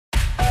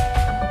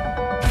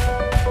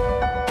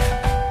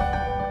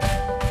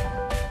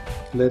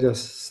let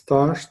us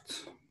start.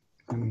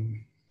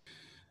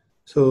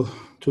 So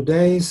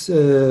today's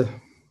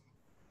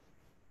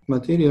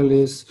material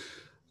is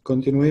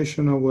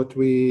continuation of what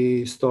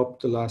we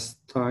stopped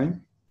last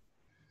time.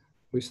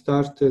 We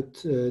started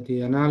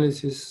the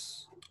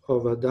analysis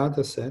of a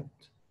data set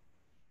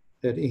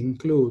that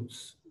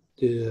includes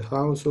the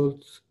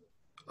household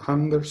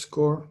hunger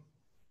score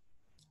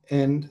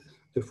and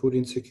the food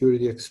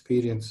insecurity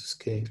experience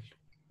scale.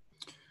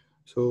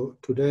 So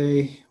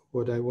today,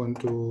 what I want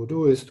to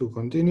do is to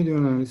continue the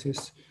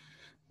analysis,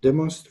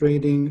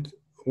 demonstrating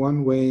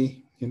one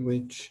way in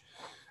which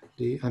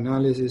the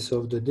analysis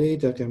of the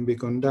data can be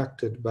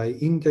conducted by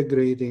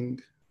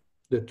integrating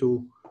the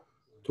two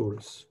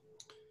tools.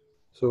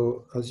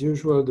 So as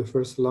usual, the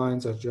first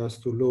lines are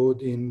just to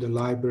load in the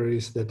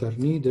libraries that are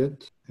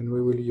needed, and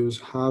we will use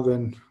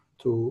Haven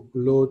to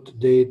load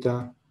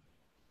data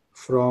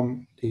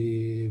from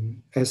the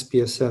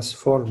SPSS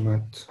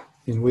format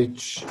in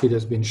which it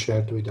has been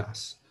shared with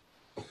us.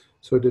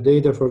 So the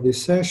data for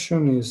this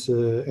session is,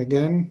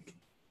 again,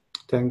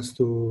 thanks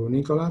to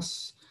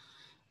Nicholas,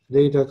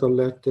 data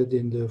collected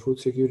in the Food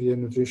Security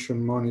and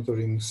Nutrition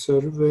Monitoring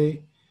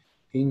Survey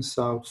in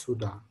South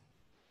Sudan.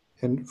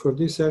 And for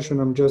this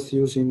session, I'm just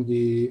using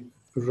the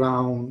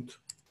round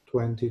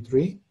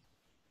 23.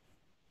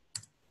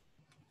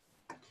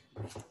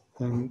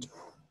 And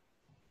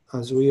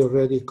as we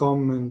already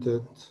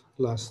commented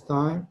last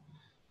time,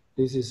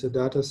 this is a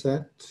data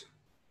set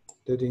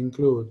that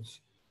includes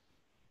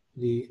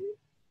the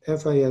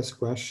FIES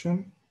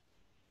question,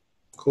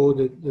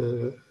 coded,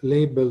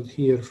 labeled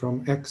here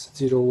from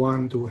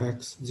X01 to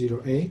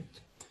X08,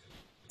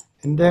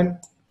 and then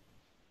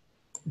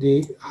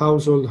the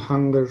household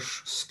hunger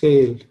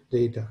scale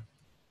data,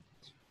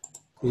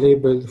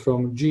 labeled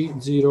from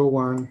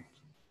G01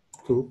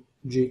 to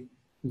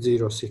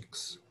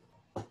G06.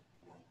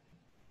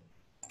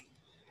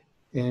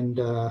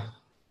 And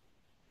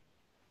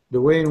the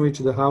way in which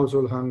the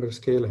household hunger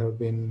scale have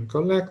been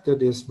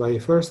collected is by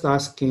first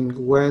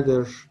asking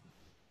whether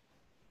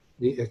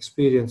the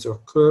experience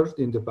occurred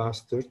in the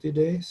past 30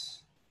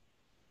 days,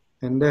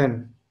 and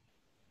then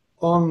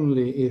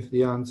only if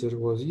the answer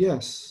was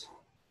yes,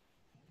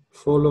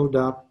 followed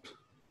up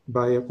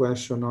by a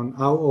question on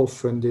how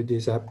often did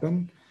this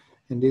happen,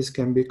 and this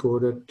can be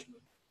coded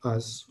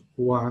as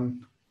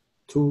 1,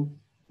 2,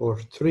 or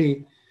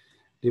 3,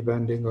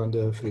 depending on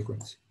the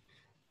frequency.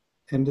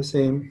 And the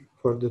same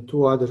for the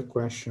two other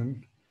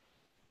questions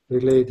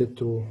related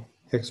to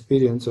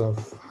experience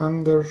of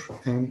hunger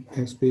and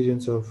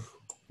experience of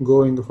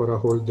going for a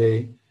whole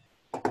day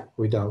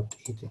without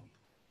eating.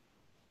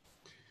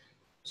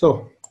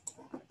 So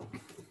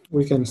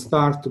we can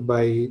start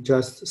by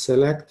just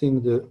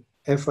selecting the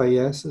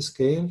FIES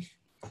scale,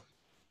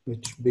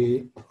 which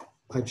be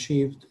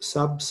achieved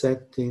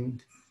subsetting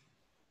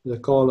the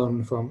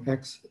column from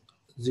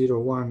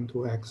X01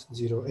 to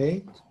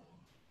X08.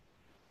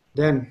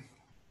 Then,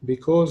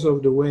 because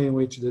of the way in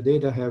which the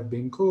data have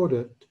been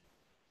coded,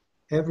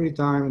 every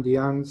time the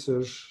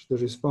answer, the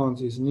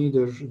response is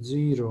neither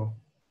 0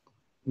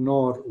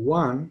 nor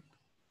 1,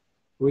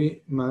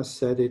 we must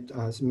set it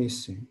as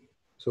missing.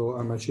 So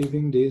I'm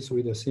achieving this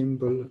with a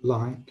simple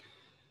line.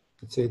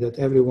 Let's say that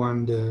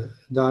everyone the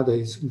data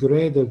is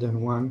greater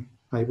than 1,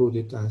 I put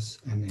it as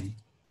NA.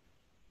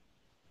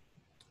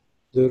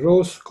 The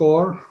row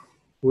score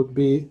would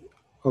be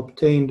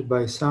obtained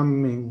by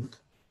summing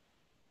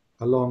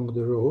along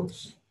the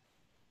rows.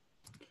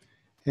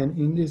 And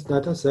in this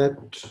data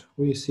set,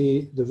 we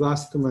see the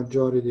vast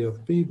majority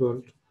of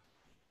people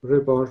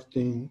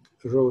reporting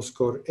row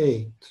score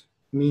 8,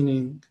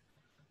 meaning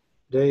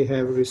they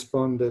have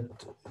responded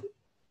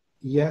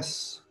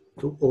yes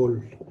to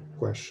all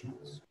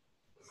questions.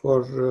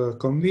 For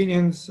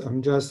convenience,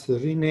 I'm just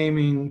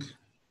renaming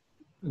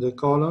the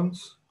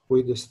columns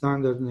with the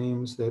standard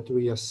names that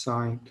we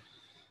assign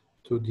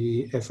to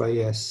the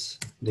FIES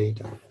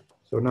data.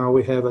 So now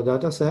we have a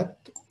data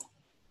set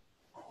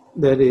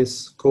that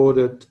is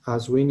coded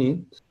as we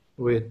need,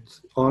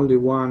 with only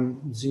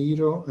 1,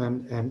 0,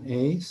 and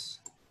NAs,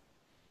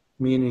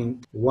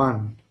 meaning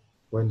 1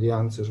 when the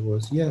answer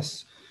was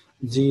yes,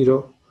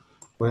 0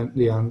 when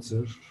the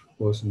answer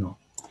was no.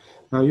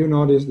 Now you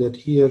notice that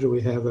here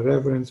we have a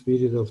reference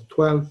period of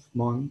 12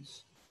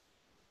 months,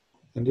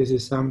 and this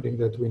is something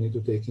that we need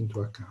to take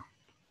into account.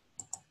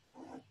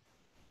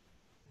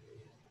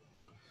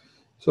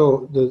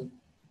 So the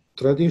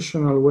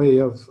traditional way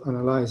of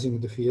analyzing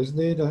the FIES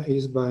data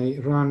is by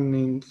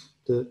running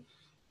the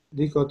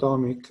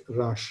dichotomic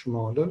rush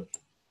model.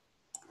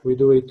 We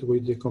do it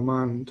with the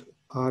command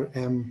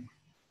rm.weights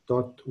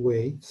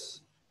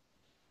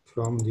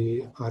from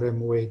the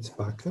rm-weights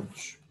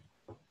package.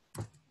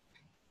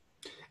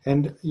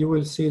 And you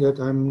will see that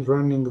I'm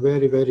running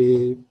very,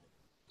 very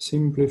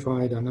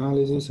simplified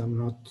analysis. I'm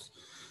not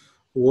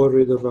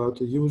worried about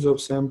the use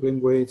of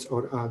sampling weights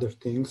or other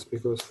things,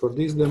 because for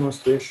this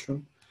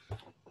demonstration,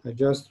 I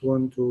just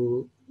want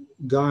to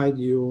guide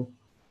you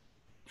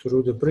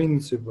through the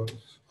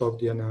principles of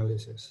the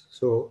analysis.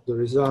 So the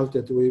results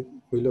that we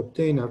will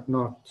obtain are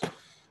not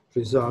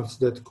results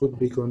that could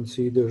be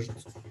considered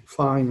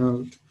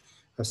final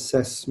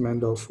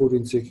assessment of food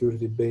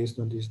insecurity based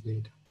on this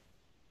data.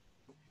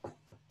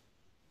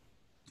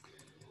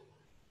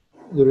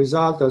 The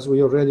result, as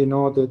we already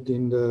noted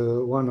in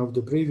one of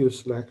the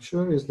previous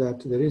lectures, is that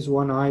there is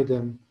one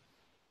item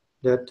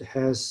that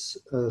has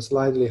a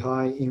slightly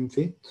high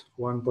infit,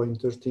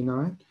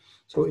 1.39.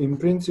 So in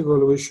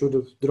principle, we should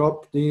have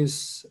dropped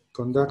this,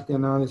 conduct the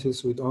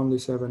analysis with only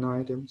 7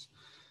 items.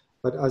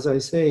 But as I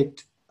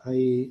said,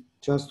 I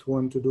just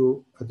want to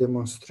do a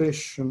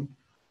demonstration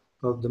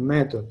of the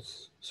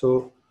methods.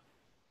 So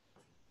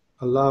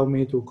allow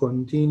me to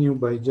continue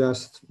by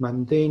just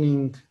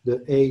maintaining the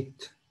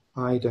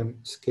 8-item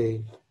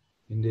scale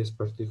in this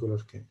particular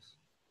case.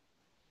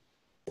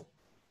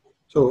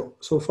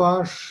 So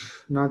far,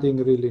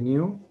 nothing really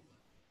new.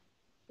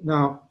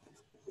 Now,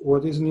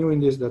 what is new in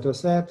this data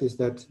set is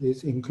that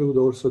this includes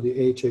also the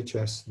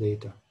HHS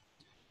data.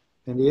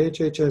 And the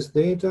HHS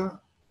data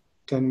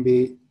can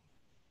be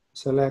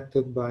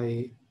selected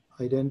by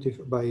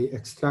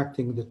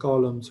extracting the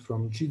columns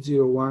from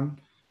G01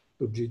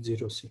 to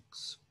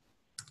G06.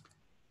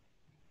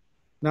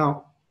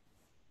 Now,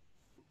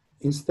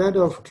 instead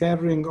of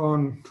carrying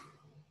on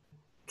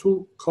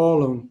 2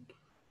 columns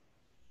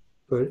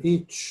per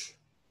each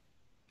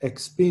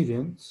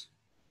experience,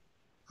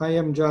 I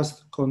am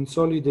just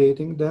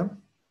consolidating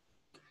them,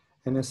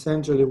 and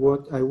essentially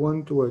what I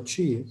want to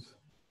achieve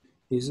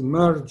is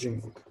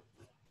merging,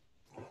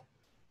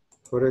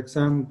 for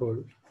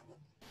example,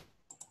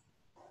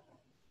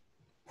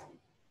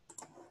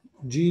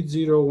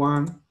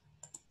 G01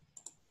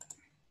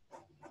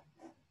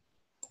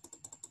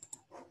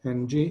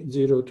 and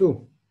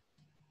G02,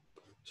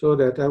 so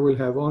that I will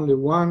have only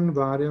one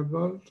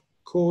variable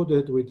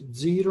coded with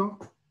 0,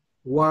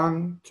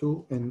 1,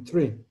 2, and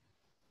 3,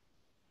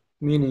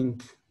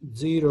 meaning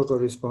 0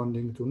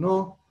 corresponding to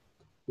no,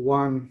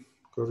 1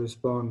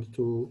 corresponds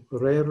to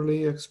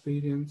rarely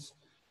experienced,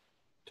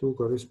 2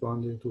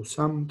 corresponding to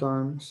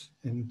sometimes,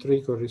 and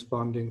 3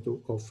 corresponding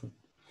to often.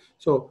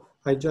 So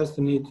I just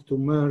need to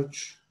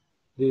merge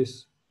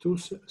these 2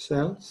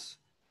 cells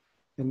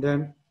and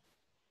then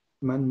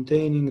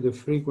maintaining the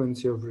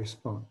frequency of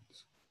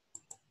response.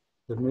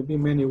 There may be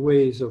many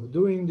ways of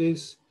doing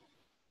this.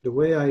 The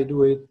way I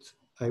do it,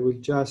 I will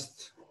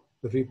just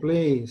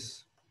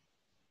replace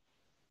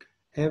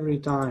every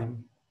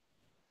time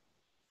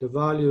the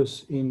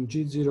values in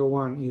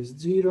G01 is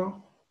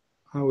 0,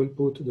 I will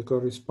put the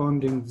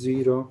corresponding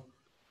 0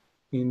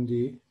 in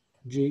the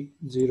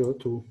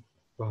G02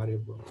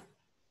 variable.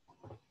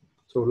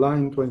 So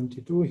line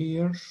 22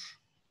 here,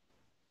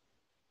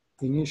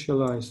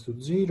 initialize to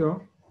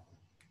 0,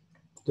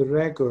 the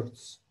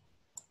records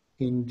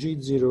in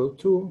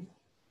G02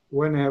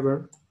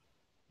 whenever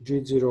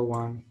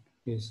G01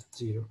 is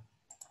 0.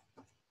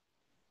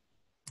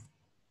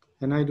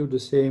 And I do the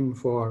same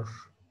for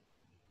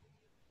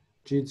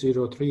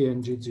G03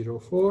 and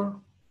G04,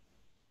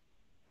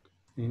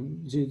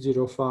 and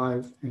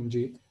G05 and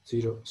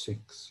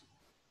G06.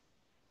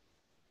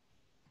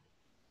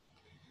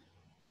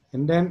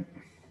 And then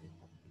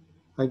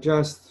I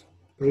just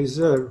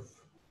preserve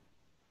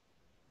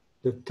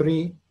the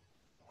 3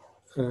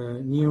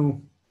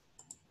 new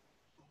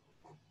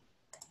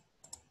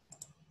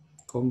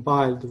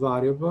compiled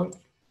variables.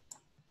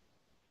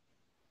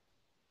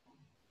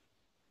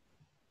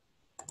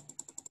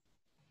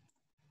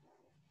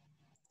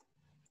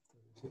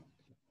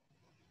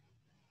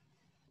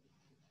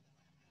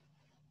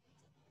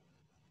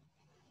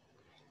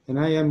 And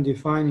I am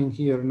defining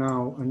here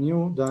now a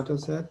new data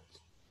set,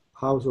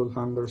 household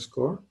hunger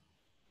score,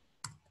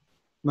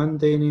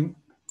 maintaining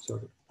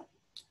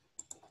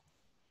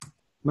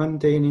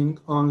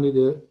only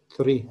the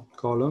 3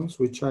 columns,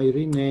 which I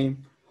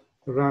rename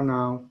run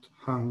out,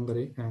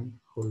 hungry, and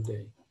whole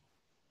day.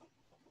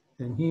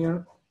 And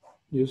here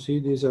you see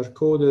these are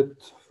coded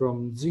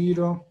from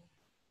 0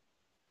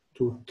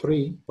 to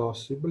 3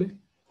 possibly.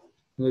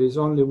 There is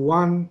only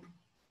 1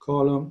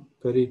 column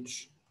per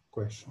each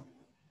question.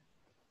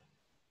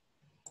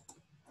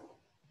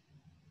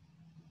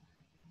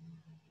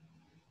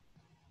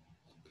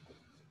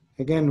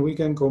 Again, we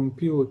can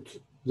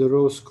compute the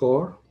raw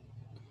score.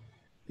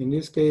 In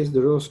this case,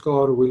 the raw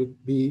score will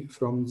be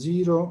from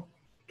 0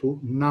 to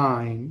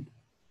 9,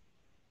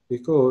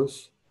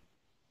 because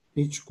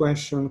each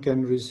question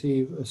can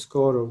receive a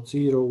score of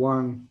 0,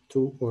 1,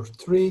 2, or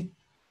 3.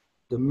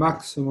 The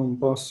maximum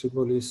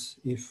possible is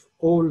if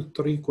all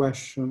 3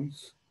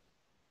 questions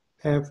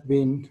have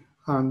been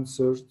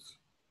answered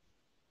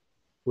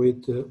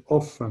with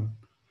often,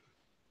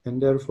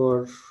 and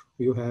therefore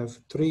you have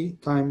 3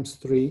 times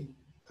 3,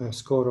 a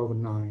score of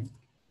 9.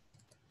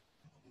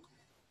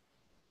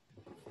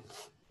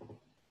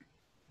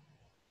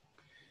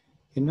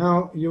 And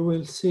now you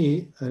will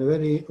see a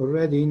very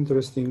already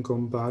interesting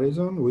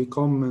comparison. We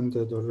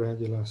commented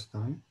already last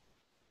time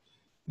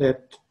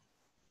that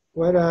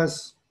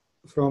whereas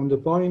from the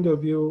point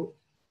of view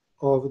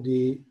of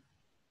the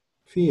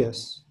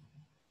FIES,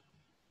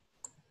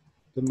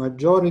 the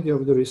majority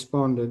of the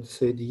respondents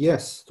said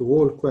yes to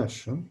all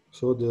questions,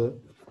 so the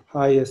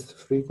highest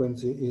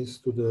frequency is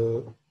to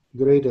the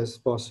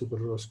greatest possible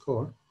row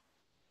score.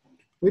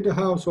 With the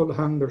household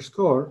hunger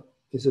score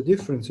is a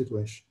different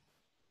situation,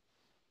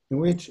 in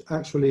which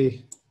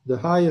actually the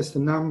highest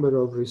number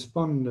of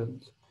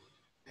respondents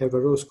have a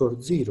row score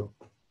 0.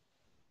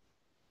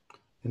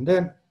 And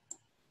then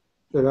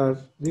there are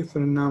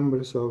different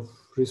numbers of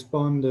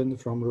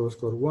respondents from row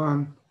score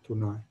 1 to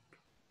 9.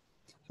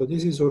 So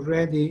this is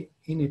already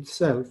in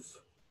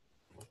itself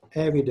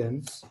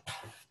evidence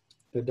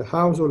that the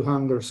household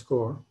hunger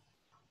score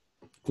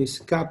is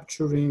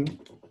capturing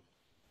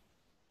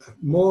a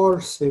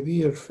more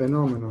severe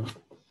phenomenon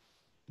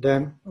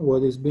than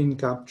what is being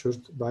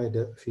captured by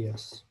the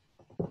FIES.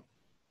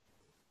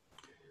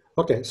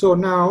 Okay, so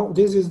now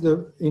this is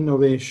the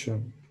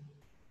innovation.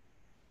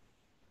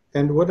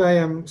 And what I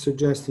am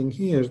suggesting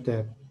here is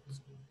that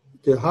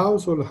the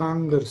household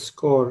hunger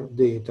score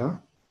data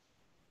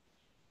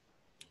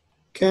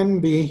can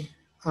be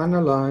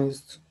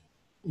analyzed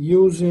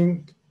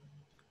using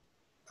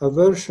a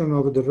version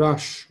of the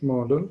Rush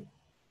model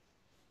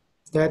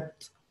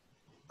that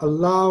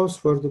allows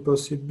for the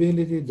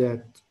possibility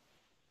that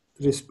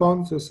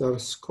responses are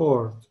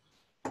scored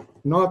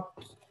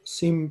not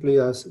simply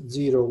as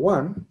 0,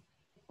 1,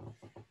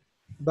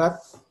 but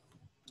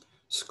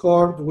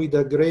scored with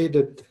a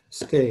graded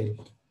scale.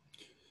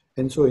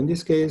 And so in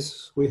this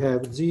case, we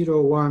have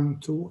 0, 1,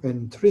 2,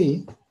 and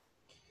 3.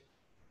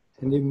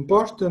 And the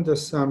important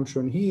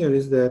assumption here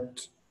is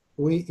that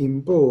we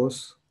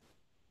impose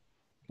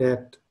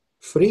that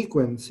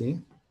frequency,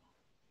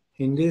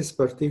 in this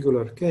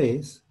particular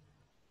case,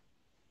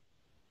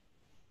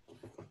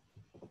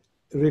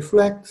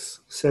 reflects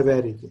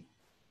severity,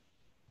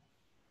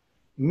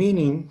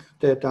 meaning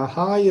that a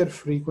higher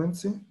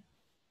frequency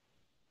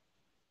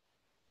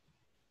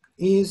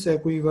is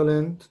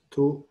equivalent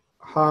to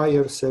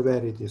higher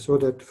severity, so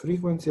that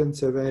frequency and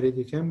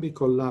severity can be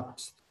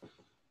collapsed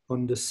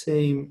on the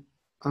same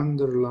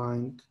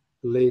underlying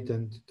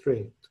latent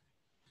trait.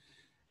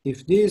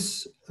 If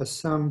this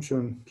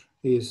assumption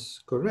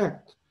is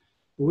correct,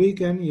 we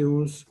can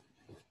use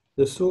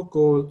the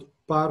so-called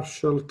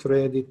partial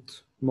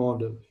credit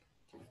model,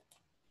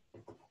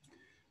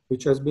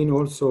 which has been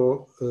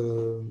also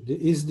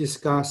is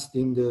discussed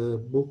in the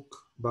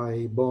book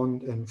by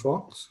Bond and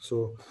Fox.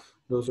 So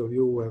those of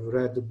you who have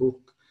read the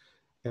book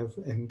have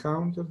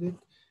encountered it,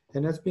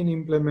 and has been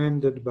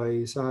implemented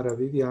by Sara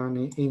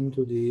Viviani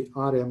into the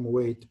RM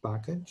weight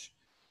package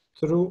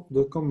through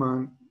the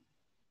command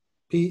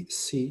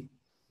pc.w,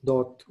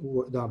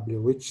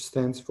 which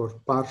stands for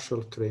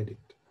partial credit.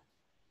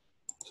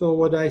 So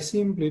what I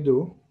simply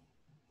do,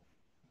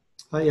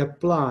 I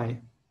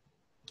apply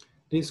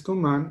this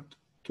command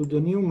to the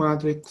new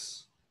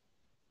matrix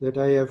that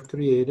I have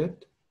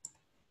created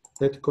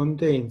that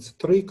contains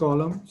 3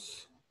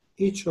 columns,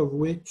 each of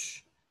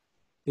which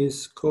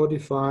is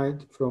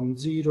codified from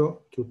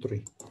 0 to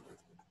 3.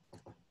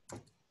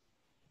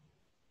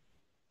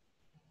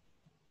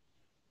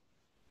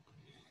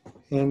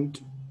 And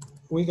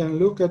we can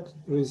look at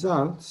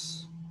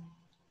results,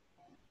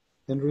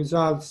 and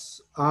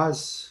results,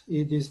 as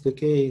it is the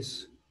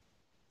case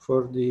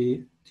for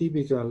the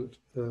typical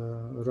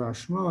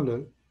Rush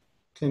model,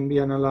 can be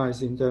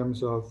analyzed in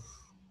terms of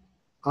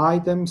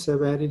item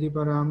severity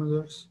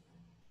parameters,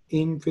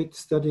 in-fit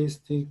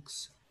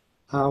statistics,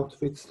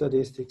 out-fit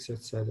statistics,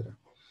 etc.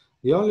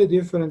 The only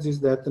difference is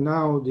that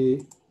now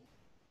the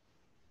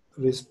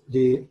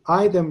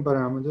item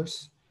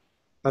parameters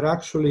are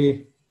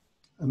actually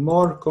a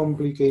more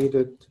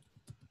complicated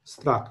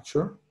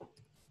structure,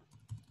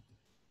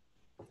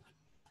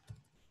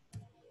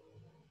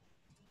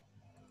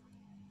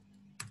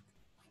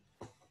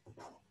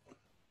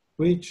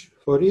 which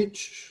for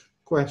each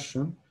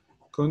question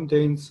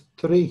contains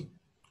 3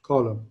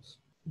 columns.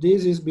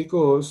 This is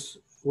because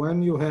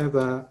when you have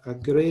a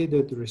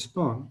graded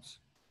response,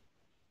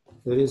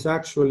 there is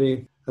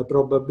actually a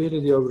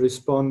probability of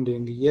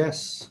responding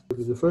yes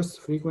to the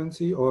first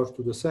frequency or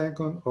to the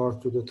second or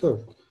to the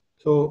third.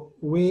 So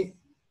we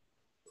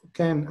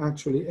can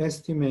actually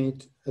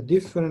estimate a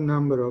different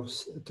number of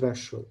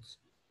thresholds.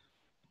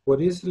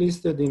 What is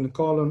listed in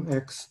column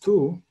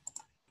X2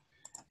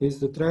 is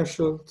the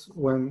threshold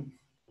when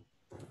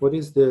what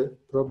is the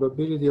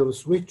probability of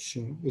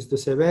switching, is the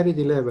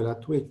severity level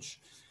at which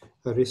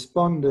a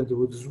respondent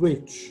would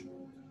switch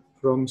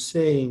from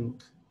saying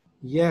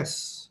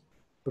yes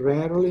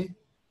rarely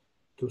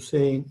to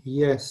saying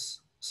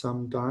yes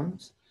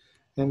sometimes.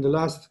 And the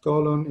last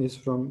column is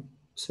from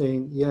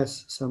saying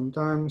yes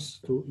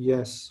sometimes to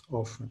yes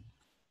often.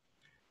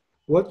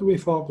 What we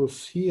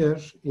focus here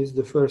is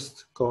the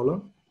first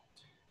column.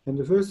 And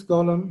the first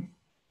column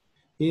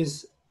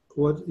is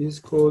what is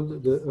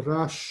called the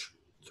Rush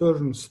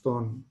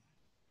Turnstone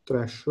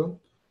threshold,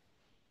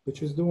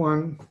 which is the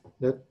one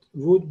that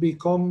would be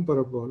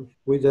comparable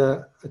with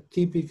a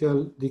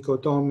typical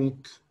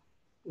dichotomic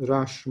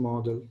Rush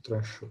model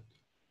threshold.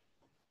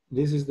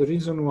 This is the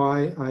reason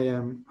why I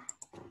am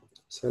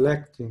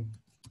selecting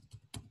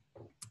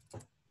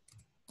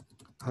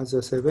as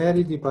a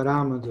severity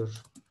parameter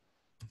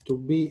to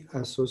be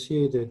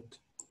associated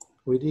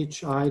with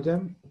each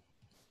item,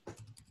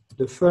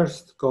 the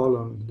first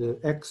column, the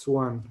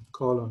x1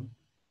 column,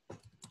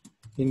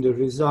 in the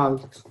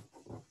result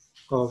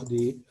of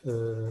the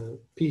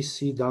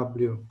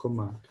PCW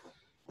command.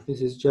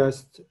 This is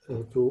just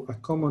to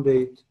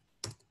accommodate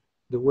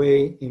the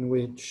way in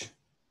which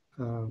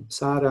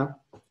Sarah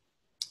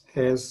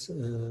has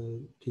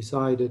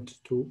decided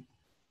to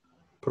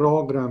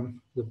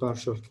program the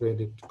partial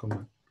credit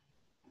command.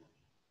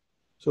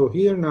 So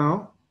here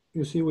now,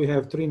 you see we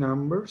have three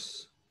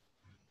numbers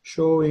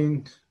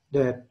showing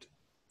that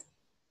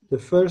the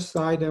first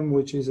item,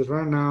 which is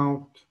run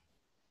out,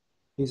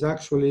 is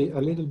actually a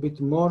little bit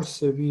more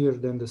severe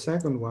than the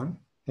second one.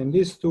 And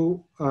these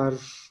two are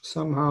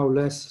somehow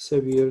less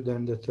severe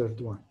than the third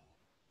one.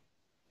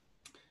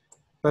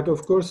 But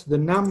of course, the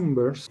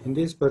numbers in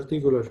this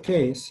particular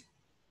case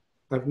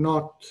are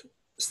not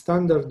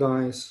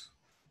standardized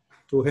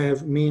to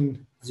have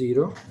mean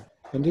 0.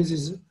 And this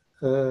is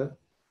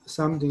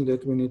something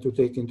that we need to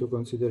take into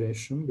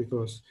consideration,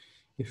 because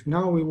if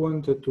now we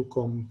wanted to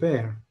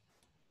compare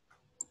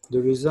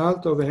the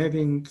result of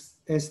having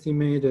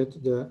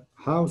estimated the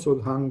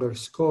household hunger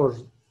score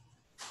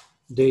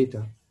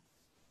data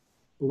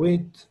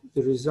with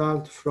the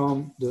result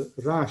from the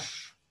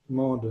Rush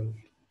model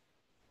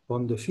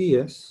on the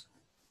FIES,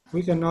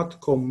 we cannot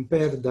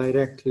compare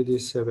directly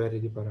these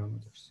severity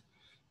parameters.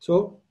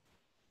 So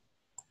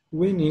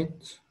we need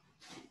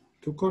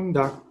to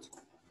conduct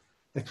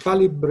a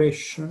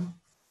calibration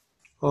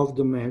of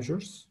the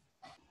measures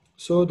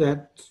so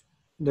that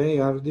they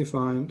are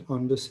defined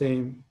on the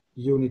same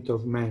unit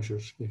of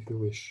measures, if you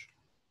wish.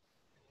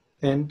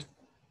 And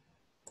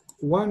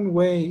one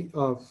way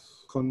of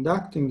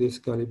conducting this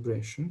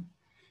calibration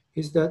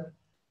is that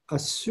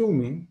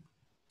assuming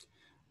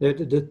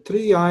that the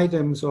three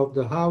items of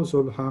the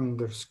household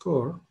hunger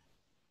score,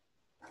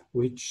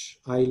 which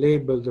I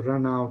labeled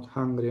run out,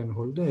 hungry, and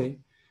whole day,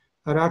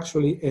 are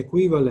actually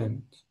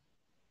equivalent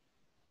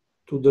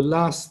to the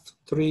last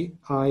three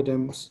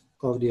items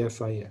of the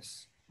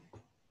FIES,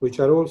 which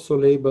are also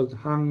labeled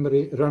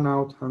hungry, run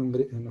out,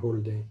 hungry, and whole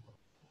day.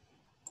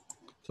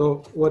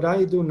 So what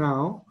I do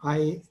now,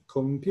 I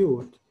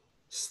compute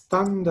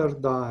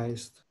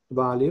standardized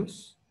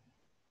values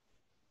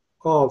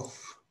of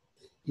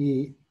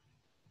the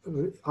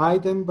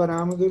item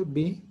parameter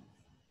B,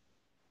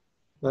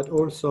 but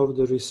also of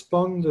the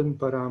respondent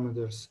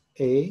parameters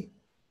A,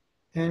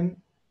 and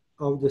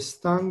of the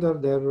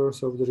standard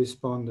errors of the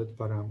respondent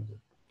parameter.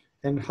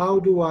 And how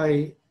do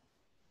I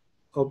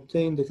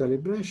obtain the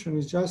calibration?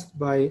 Is just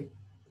by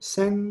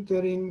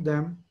centering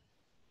them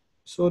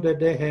so that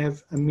they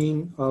have a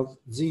mean of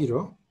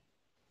 0.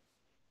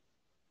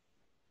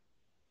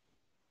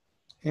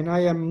 And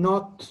I am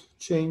not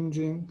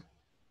changing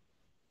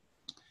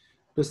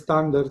the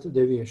standard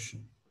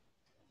deviation.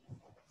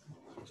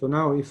 So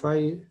now if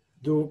I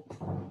do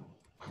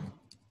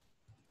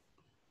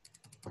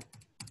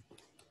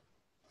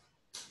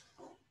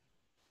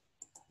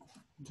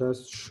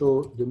just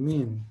show the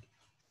mean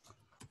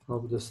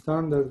of the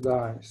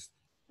standardized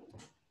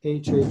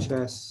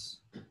HHS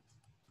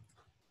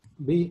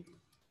B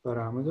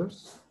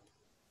parameters,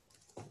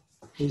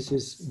 this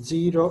is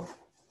 0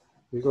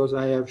 because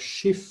I have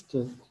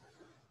shifted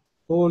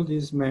all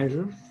these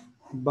measures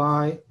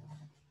by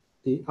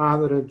the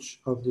average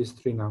of these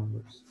three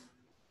numbers.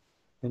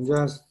 And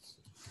just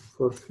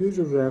for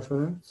future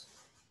reference,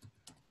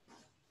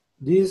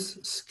 this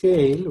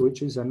scale,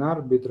 which is an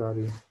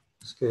arbitrary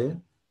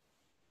scale,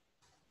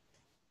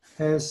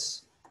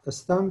 has a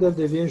standard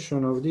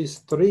deviation of these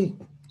three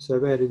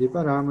severity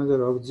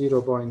parameters of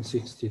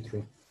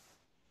 0.63.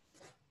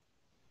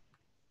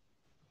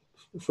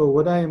 So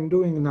what I am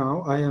doing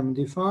now, I am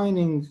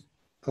defining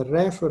a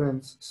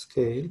reference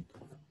scale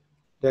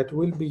that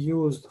will be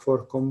used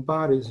for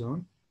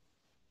comparison,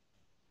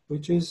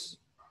 which is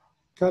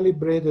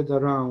calibrated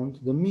around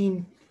the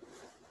mean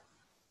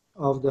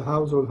of the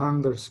household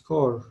hunger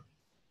score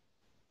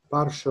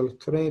partial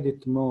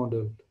credit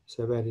model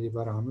severity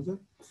parameter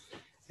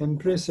and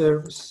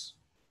preserves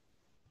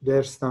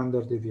their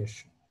standard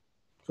deviation.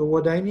 So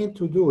what I need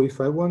to do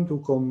if I want to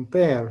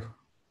compare,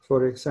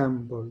 for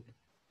example,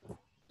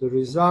 the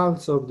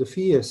results of the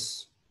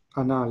FIES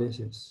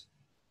analysis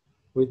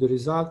with the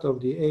result of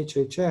the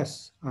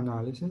HHS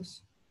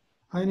analysis,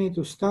 I need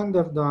to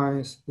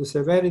standardize the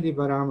severity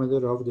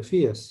parameter of the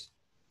FIES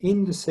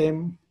in the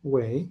same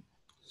way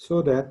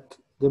so that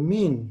the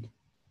mean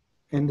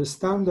and the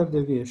standard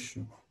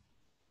deviation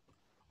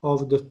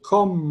of the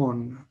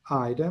common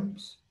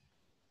items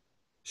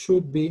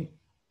should be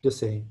the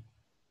same.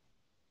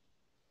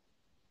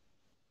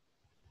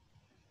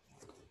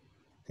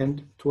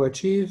 And to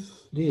achieve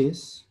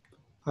this,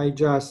 I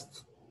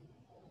just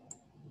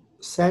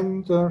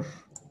center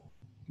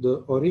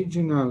the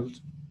original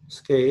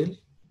scale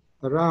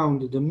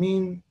around the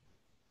mean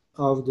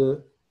of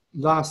the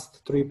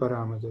last three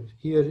parameters.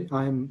 Here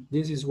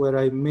this is where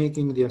I'm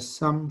making the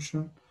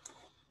assumption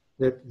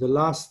that the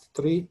last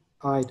three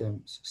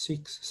items,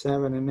 6,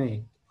 7, and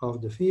 8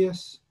 of the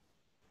FIES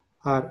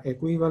are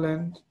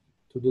equivalent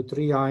to the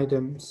three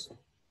items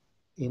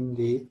in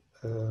the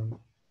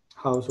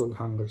household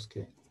hunger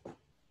scale.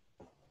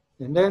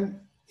 And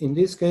then in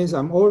this case,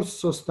 I'm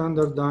also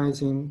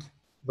standardizing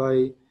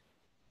by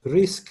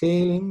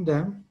rescaling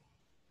them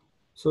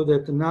so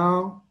that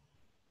now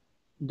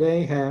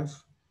they have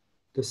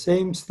the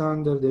same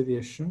standard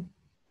deviation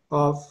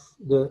of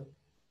the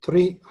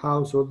 3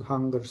 household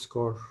hunger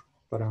score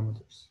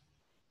parameters.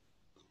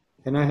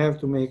 And I have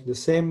to make the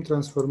same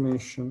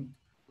transformation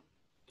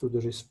to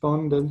the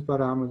respondent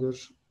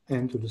parameters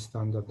and to the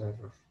standard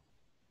error.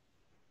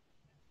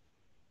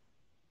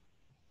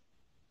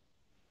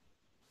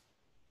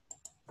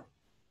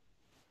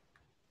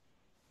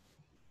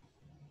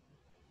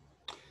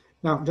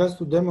 Now, just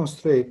to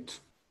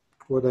demonstrate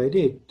what I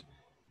did,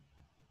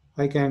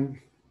 I can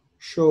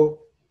show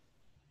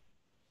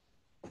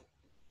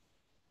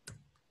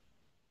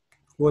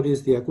what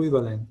is the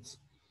equivalence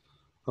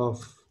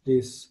of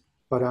these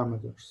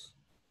parameters.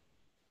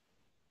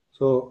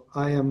 So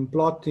I am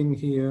plotting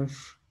here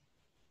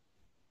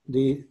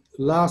the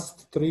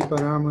last 3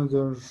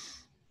 parameters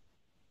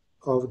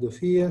of the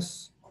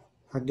FIES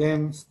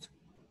against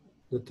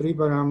the 3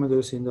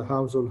 parameters in the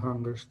household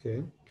hunger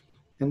scale.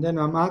 And then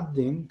I'm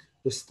adding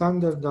the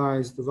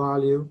standardized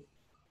value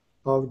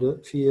of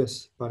the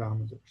FIES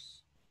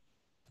parameters.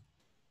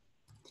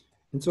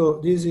 And so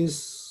this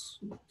is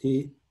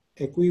the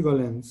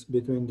equivalence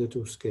between the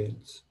 2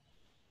 scales,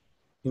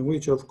 in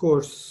which, of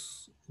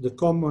course, the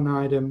common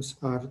items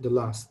are the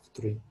last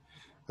 3.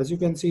 As you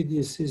can see,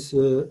 this is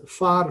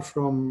far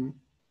from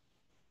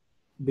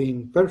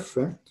being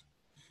perfect,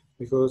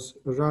 because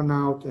run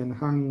out and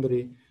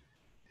hungry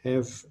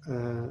have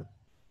a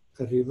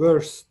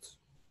reversed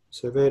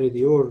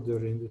severity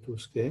order in the 2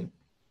 scale.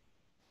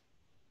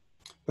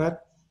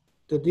 But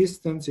the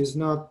distance is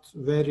not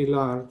very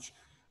large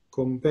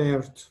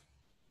compared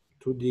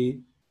to the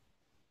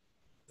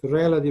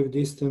relative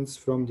distance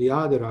from the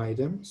other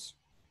items.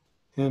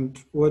 And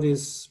what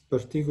is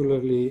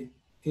particularly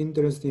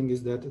interesting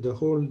is that the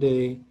whole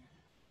day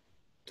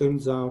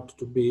turns out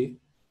to be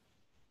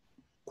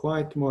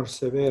quite more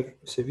severe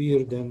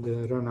than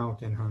the run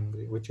out and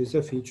hungry, which is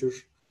a feature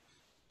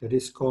that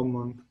is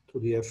common to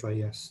the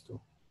FIES too.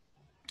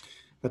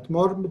 But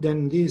more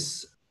than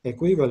this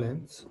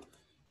equivalence,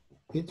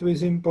 it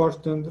was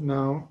important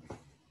now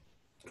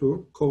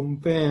to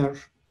compare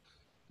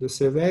the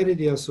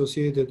severity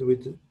associated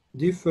with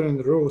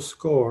different row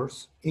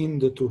scores in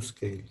the 2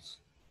 scales.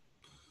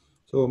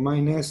 So my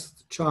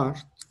next chart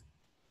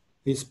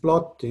is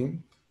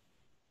plotting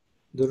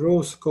the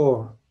row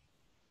score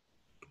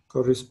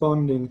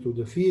corresponding to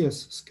the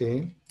FIES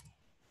scale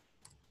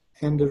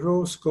and the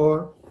row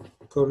score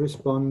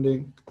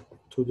corresponding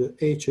to the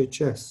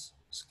HHS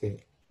scale.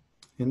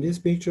 And this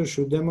picture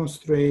should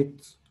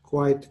demonstrate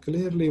quite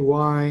clearly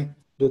why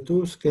the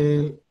 2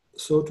 scale,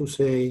 so to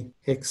say,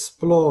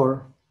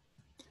 explore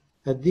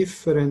a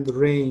different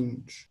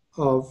range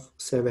of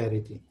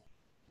severity.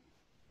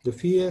 The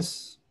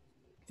FIES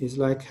is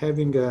like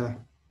having a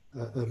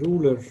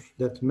ruler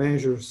that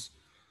measures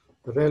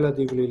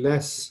relatively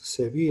less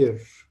severe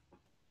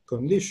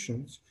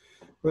conditions,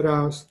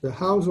 whereas the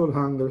household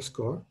hunger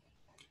score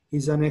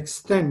is an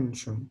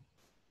extension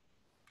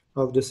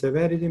of the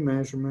severity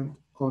measurement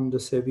on the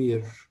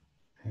severe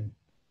end.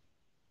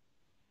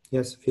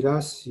 Yes,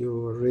 Firas,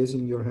 you are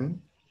raising your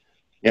hand.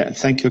 Yeah,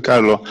 thank you,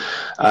 Carlo.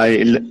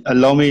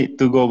 Allow me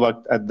to go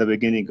back at the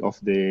beginning of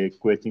the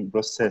quitting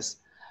process.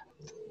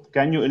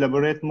 Can you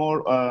elaborate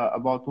more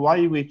about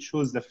why we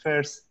choose the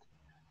first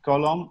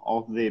column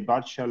of the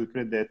partial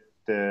credit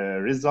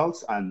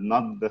results and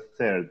not the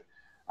third?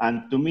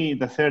 And to me,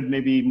 the third may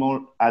be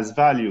more as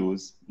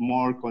values,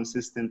 more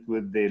consistent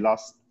with the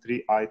last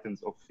 3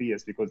 items of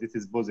FIES because it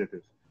is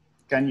positive.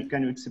 Can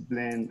you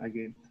explain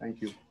again?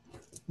 Thank you.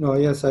 No,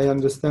 yes, I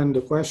understand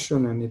the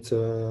question, and it's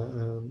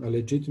a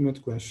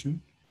legitimate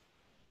question.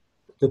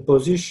 The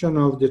position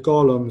of the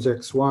columns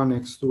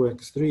x1, x2,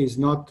 x3 is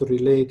not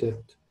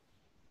related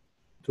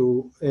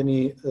to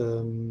any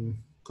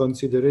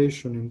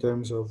consideration in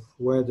terms of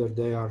whether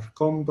they are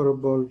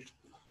comparable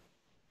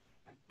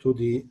to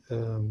the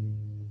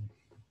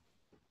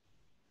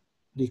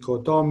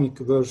dichotomic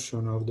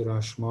version of the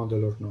Rush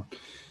model or not.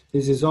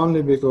 This is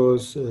only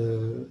because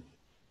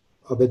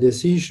of a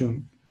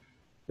decision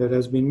that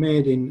has been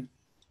made in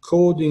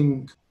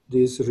coding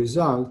this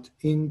result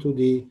into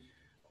the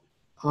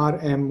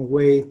RM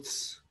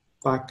weights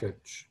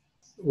package.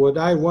 What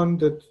I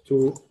wanted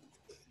to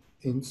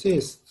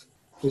insist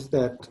is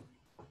that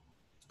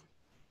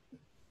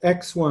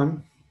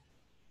X1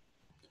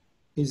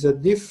 is a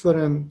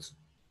different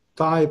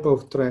type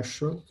of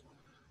threshold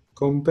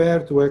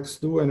compared to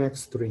X2 and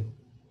X3.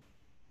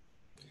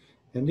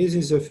 And this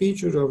is a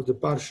feature of the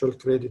partial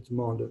credit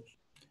model.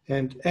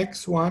 And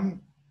X1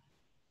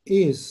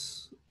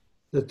 is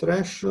the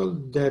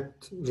threshold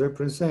that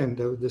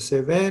represents the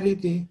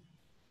severity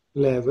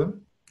level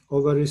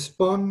of a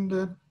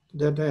respondent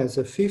that has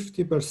a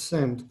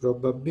 50%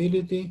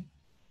 probability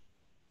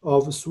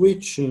of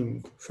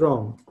switching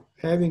from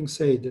having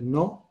said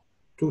no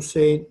to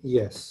saying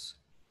yes.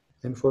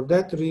 And for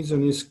that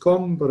reason is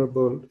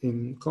comparable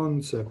in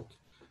concept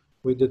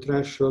with the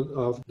threshold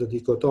of the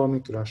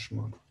dichotomic Rush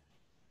model.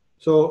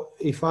 So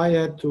if I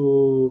had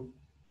to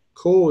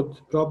code,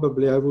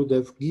 probably I would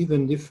have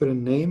given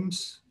different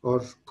names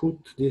or put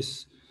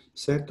this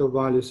set of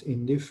values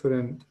in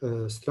different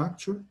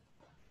structure,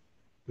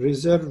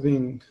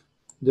 reserving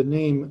the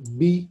name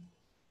B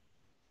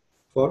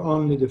for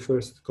only the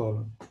first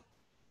column.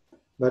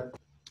 But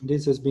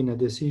this has been a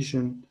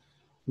decision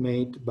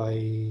made by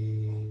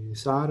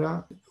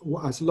Sarah.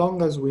 As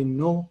long as we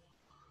know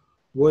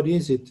what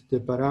is it, the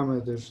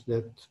parameters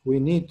that we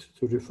need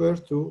to refer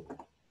to,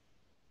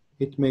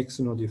 it makes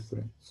no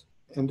difference.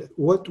 And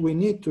what we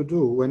need to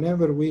do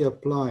whenever we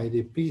apply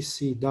the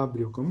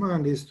PCW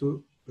command is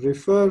to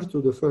refer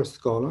to the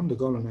first column, the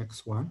column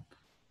X1,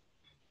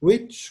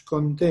 which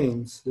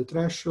contains the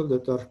thresholds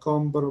that are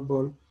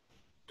comparable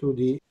to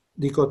the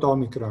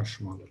dichotomic Rush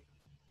model.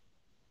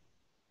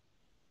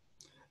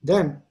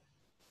 Then,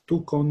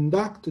 to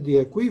conduct the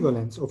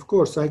equivalence, of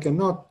course, I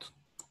cannot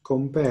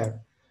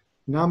compare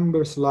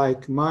numbers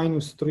like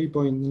minus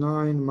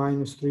 3.9,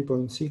 minus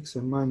 3.6,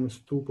 and minus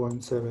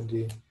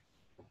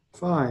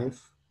 2.75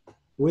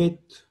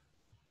 with,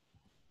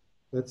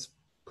 let's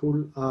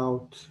pull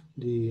out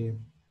the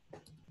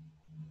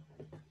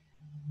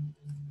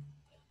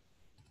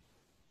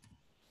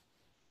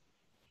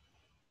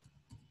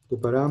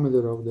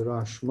parameter of the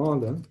Rush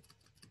model,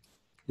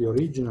 the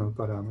original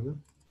parameter,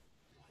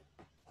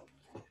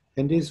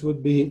 and this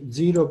would be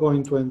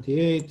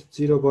 0.28,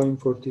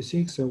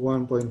 0.46, and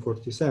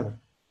 1.47.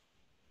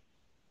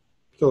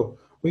 So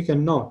we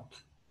cannot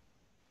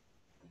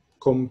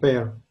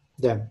compare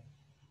them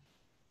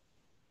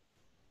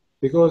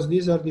because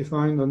these are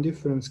defined on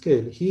different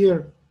scale.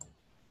 Here,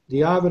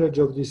 the average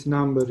of this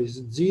number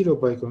is 0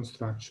 by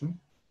construction.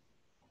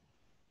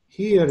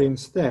 Here,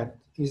 instead,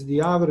 is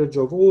the average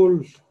of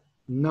all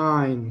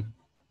 9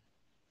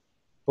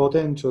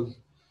 potential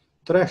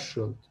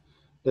thresholds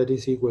that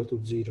is equal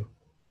to 0.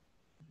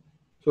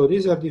 So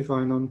these are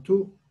defined on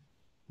 2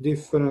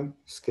 different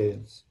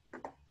scales.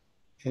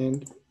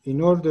 And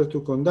in order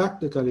to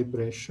conduct the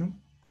calibration,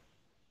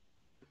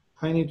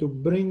 I need to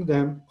bring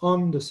them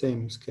on the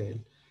same scale,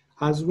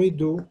 as we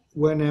do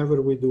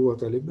whenever we do a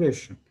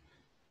calibration.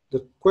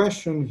 The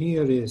question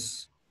here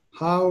is,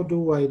 how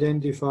do I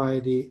identify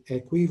the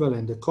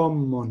equivalent, the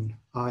common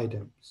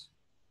items?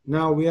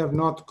 Now we are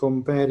not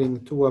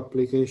comparing 2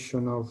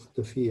 applications of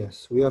the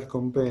FIES. We are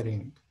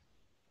comparing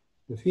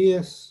the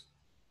FIES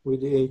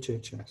with the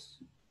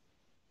HHS.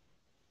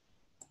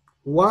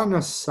 One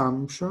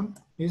assumption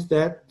is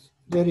that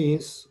there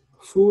is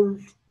full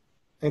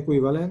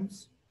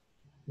equivalence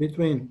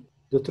between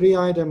the 3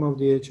 items of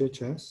the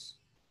HHS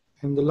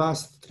and the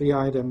last 3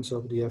 items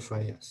of the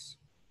FIES.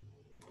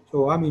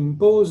 So I'm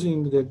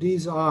imposing that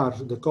these are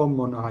the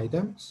common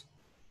items,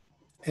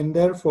 and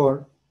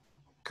therefore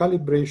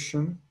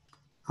calibration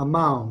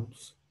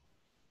amounts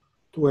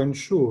to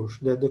ensure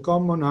that the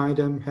common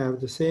items have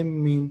the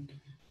same mean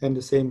and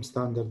the same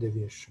standard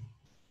deviation,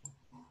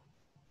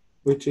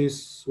 which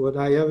is what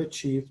I have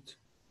achieved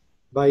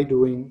by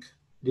doing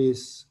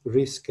this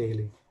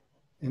rescaling.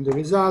 And the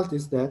result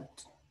is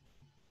that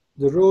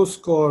the row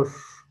score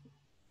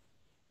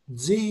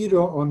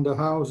 0 on the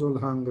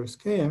household hunger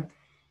scale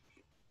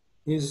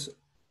is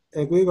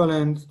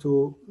equivalent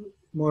to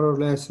more or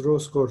less row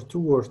score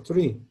 2 or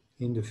 3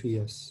 in the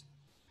FIES.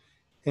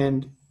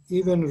 And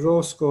even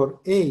row score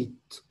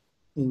 8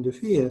 in the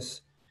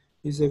FIES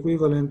is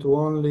equivalent to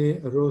only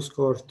row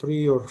score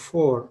 3 or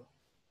 4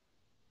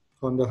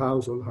 on the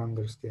household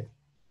hunger scale.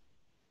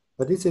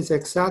 But this is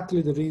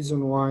exactly the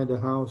reason why the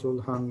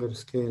household hunger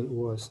scale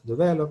was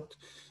developed,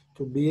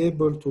 to be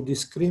able to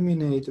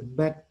discriminate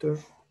better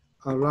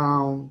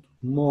around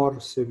more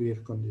severe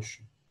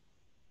conditions.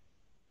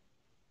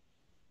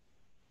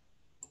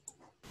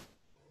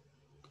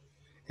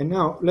 And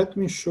now let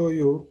me show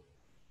you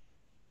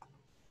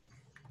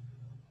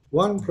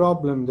one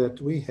problem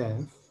that we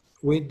have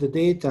with the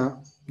data,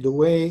 the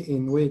way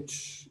in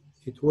which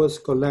it was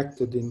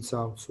collected in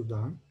South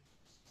Sudan,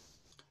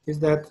 is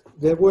that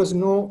there was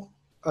no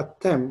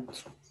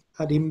attempt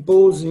at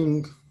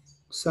imposing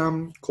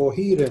some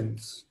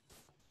coherence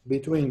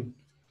between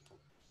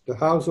the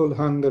household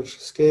hunger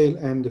scale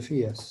and the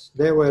FIES.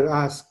 They were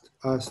asked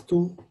as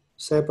 2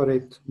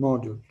 separate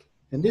modules.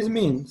 And this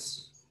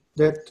means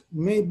that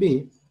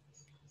maybe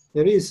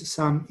there is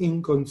some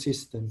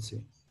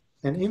inconsistency.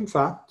 And in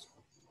fact,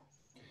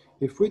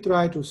 if we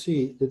try to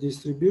see the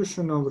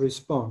distribution of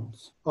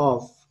response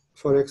of,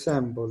 for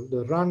example,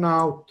 the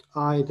run-out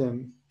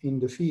item in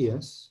the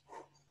FIES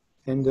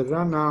and the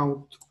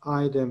run-out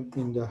item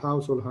in the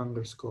household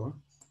hunger score,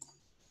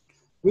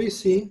 we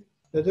see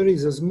that there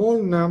is a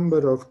small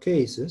number of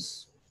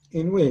cases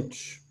in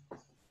which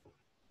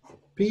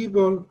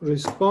people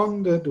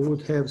responded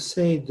would have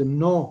said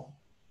no.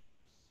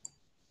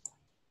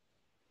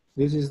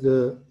 This is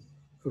the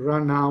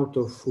run out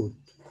of food.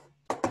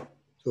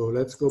 So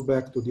let's go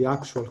back to the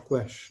actual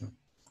question.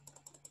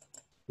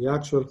 The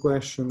actual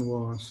question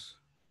was,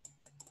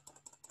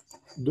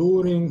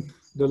 during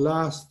the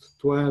last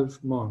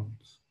 12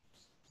 months,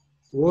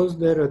 was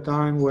there a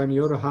time when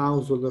your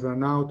household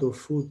ran out of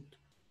food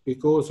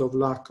because of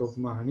lack of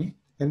money?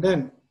 And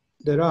then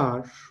there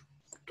are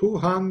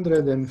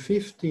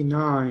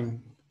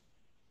 259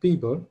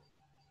 people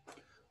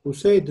who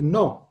said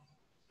no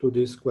to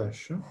this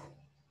question,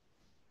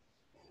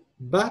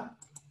 but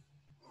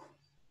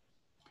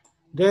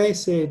they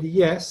said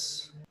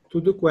yes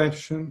to the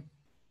question,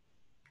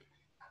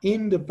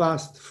 in the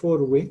past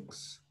 4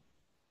 weeks,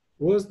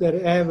 was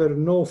there ever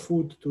no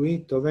food to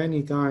eat of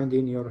any kind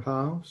in your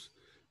house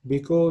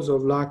because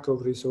of lack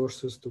of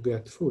resources to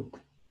get food?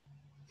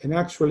 And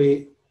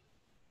actually,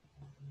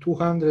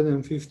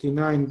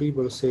 259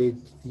 people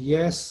said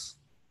yes,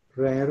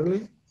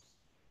 rarely.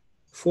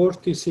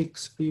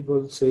 46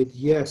 people said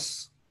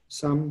yes,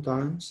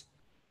 sometimes.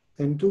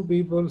 And 2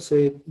 people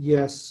said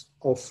yes,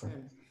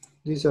 often.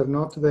 These are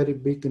not very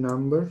big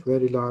numbers,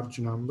 very large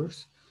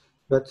numbers,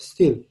 but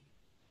still,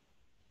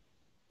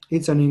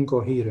 it's an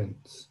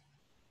incoherence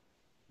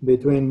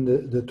between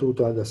the two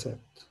data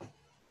sets.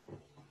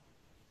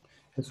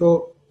 And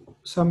so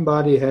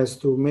somebody has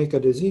to make a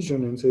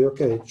decision and say,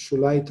 okay,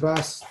 should I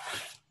trust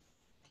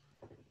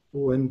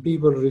when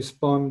people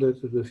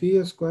responded to the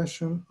FIES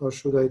question, or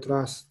should I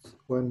trust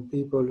when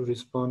people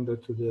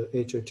responded to the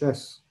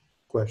HHS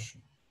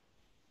question?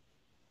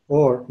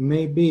 Or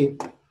maybe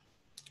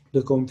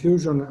the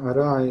confusion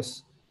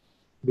arises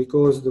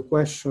because the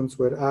questions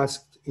were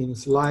asked in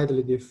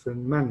slightly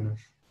different manner.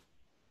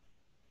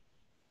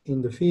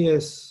 In the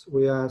FIES,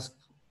 we asked,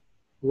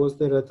 was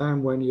there a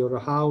time when your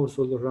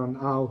household ran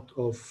out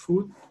of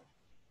food?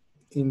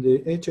 In the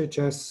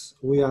HHS,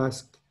 we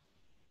asked,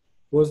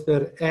 was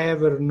there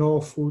ever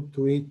no food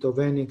to eat of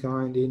any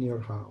kind in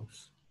your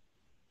house?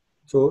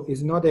 So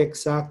it's not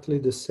exactly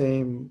the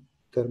same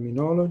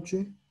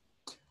terminology.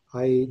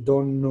 I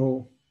don't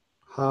know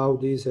how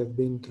these have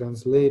been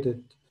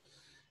translated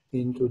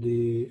into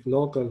the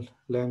local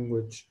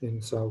language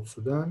in South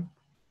Sudan.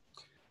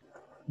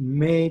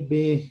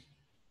 Maybe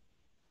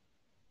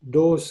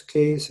those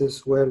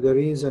cases where there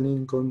is an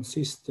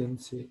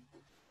inconsistency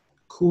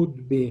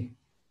could be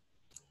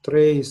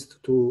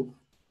traced to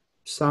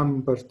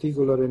some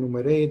particular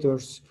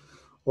enumerators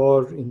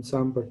or in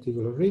some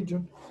particular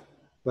region,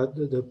 but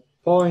the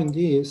point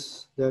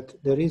is that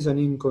there is an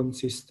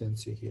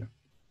inconsistency here.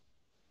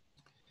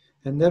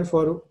 And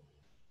therefore,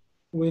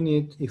 we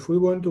need, if we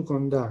want to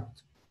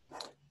conduct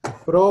a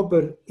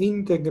proper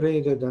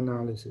integrated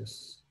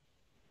analysis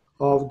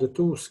of the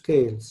two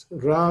scales,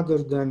 rather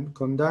than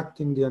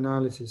conducting the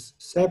analysis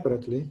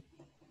separately,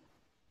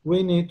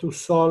 we need to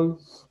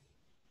solve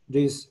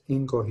this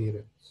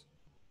incoherence.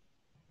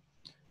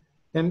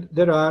 And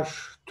there are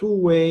 2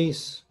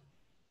 ways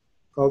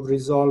of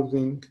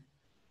resolving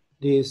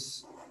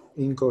this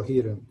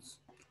incoherence.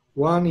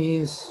 One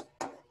is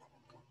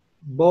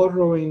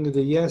borrowing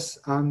the yes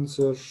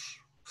answers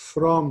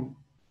from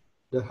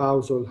the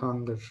household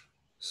hunger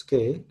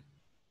scale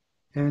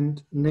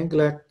and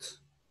neglect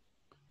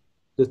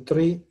the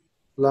 3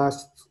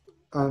 last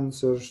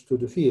answers to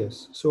the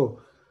FIES. So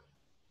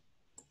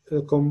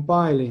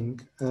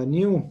compiling a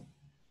new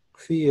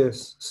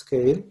FIES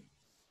scale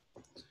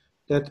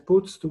that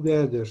puts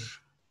together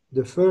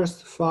the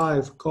first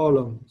 5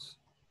 columns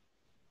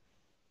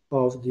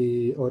of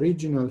the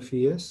original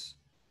FIES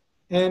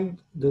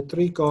and the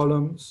 3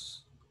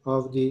 columns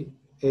of the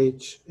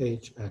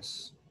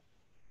HHS.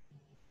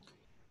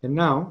 And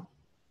now,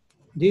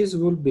 this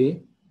will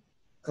be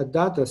a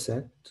data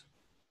set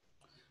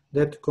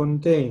that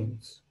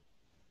contains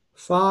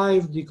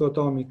 5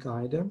 dichotomic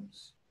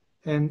items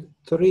and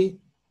 3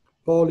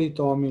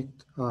 polytomic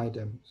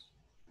items.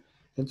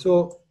 And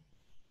so,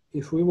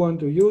 if we want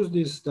to use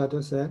this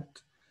data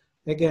set,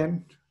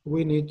 again,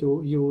 we need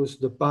to use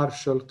the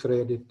partial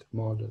credit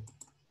model.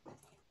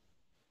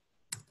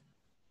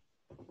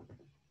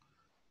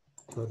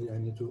 Sorry, I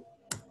need to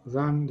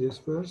run this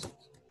first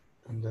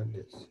and then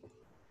this.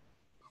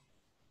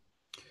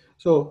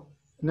 So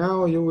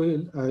now you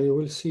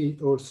will see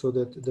also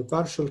that the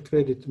partial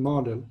credit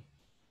model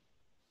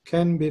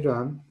can be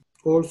run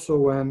also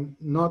when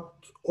not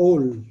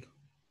all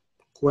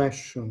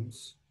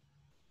questions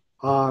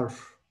are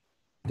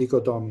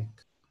dichotomic.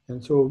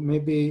 And so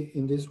maybe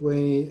in this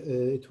way,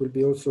 it will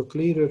be also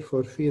clearer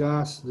for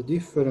FIES the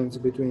difference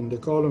between the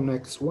column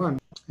X1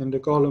 and the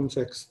columns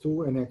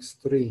X2 and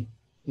X3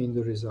 in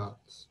the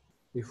results.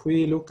 If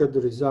we look at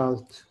the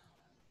result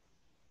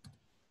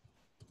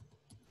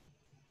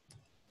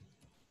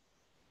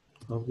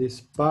of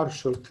this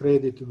partial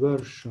credit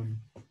version,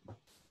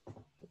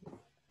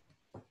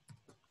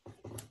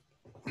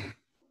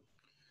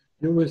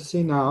 you will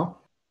see now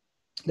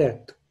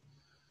that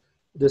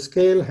the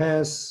scale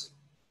has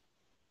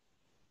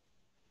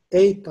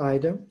 8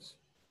 items,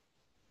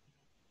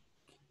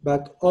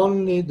 but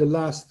only the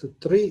last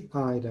 3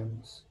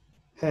 items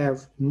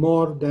have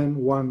more than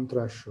 1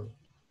 threshold,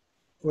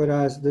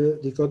 whereas the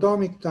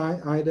dichotomic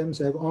items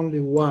have only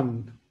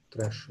 1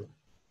 threshold.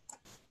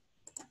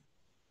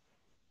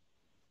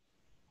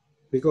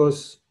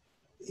 Because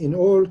in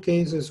all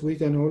cases, we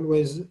can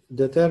always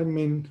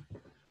determine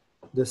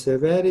the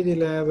severity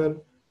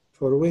level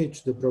for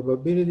which the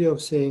probability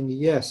of saying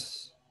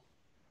yes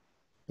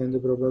and the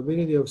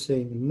probability of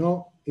saying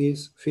no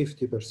is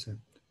 50%.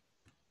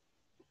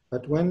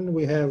 But when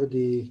we have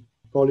the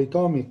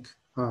polytomic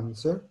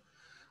answer,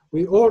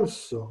 we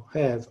also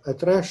have a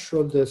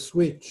threshold that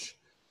switch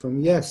from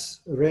yes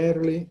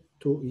rarely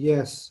to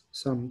yes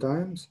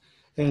sometimes,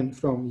 and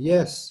from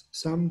yes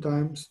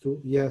sometimes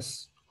to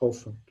yes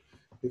often,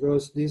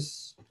 because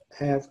these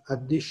have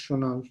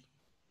additional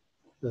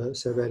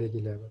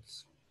severity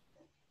levels.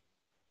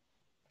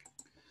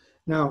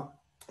 Now,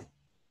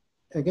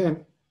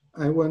 again,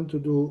 I want to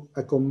do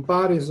a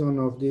comparison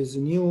of this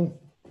new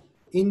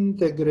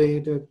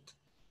integrated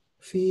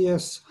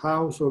FIES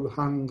household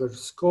hunger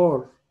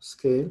score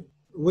scale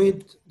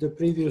with the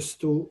previous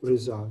two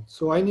results.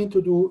 So I need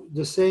to do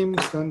the same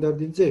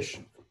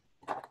standardization,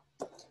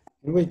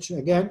 in which,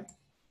 again,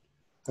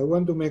 I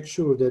want to make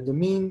sure that the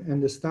mean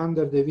and the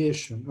standard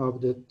deviation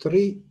of the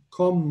three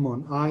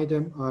common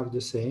items are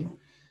the same,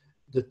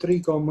 the three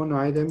common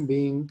items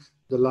being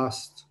the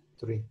last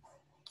three.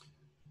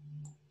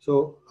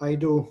 So I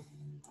do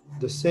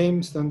the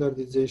same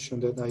standardization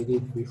that I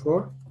did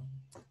before,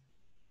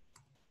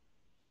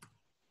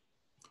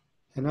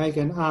 and I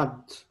can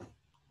add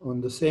on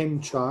the same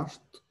chart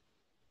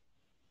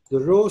the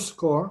raw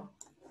score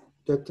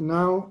that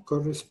now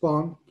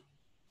correspond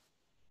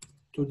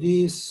to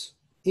this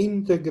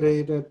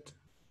integrated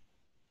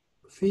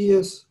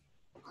FIES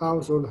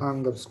household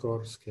hunger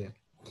score scale.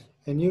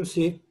 And you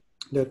see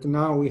that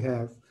now we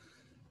have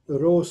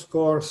raw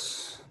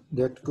scores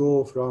that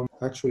go from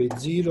actually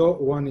 0,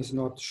 one is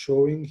not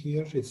showing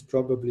here, it's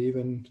probably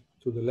even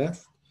to the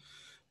left,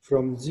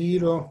 from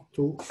 0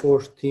 to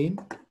 14,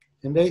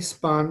 and they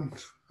span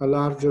a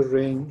larger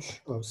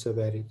range of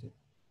severity.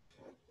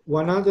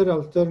 One other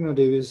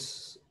alternative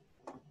is,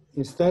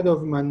 instead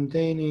of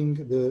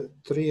maintaining the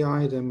three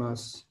items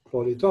as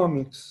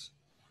polytomics,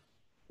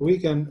 we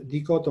can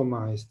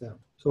dichotomize them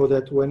so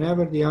that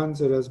whenever the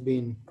answer has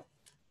been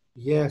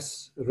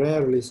yes,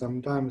 rarely,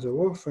 sometimes,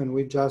 or often,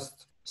 we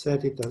just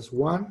set it as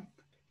 1.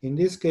 In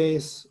this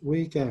case,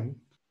 we can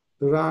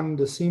run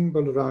the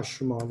simple rush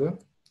model,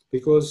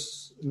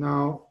 because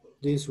now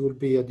this will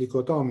be a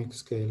dichotomic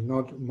scale,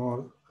 not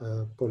more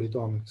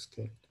polytomic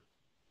scale.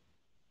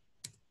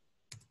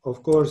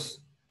 Of course,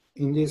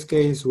 in this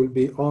case will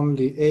be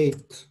only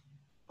 8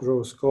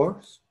 raw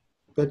scores,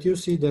 but you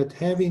see that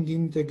having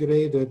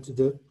integrated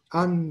the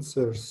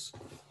answers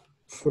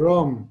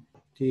from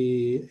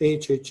the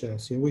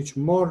HHS, in which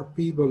more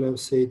people have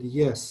said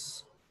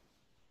yes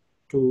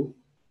to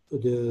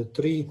the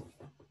 3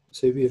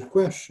 severe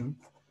questions,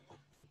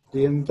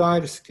 the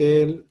entire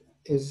scale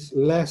is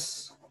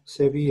less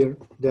severe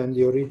than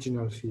the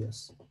original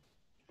FIES.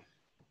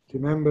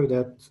 Remember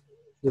that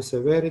the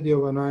severity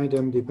of an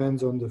item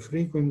depends on the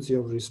frequency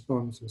of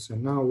responses,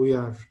 and now we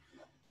are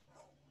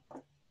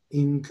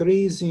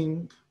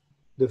increasing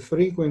the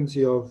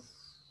frequency of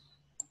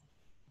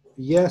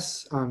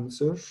yes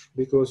answers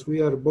because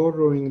we are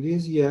borrowing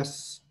this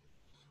yes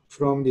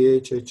from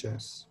the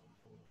HHS.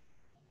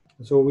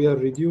 So we are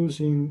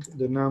reducing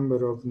the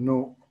number of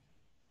no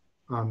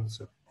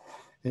answers,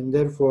 and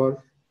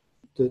therefore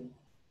the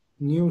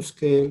new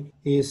scale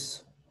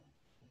is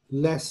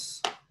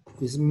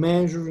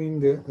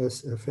measuring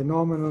a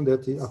phenomenon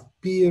that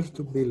appears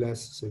to be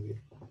less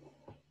severe.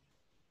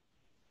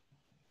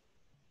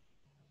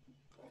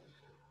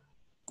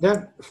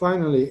 Then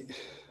finally,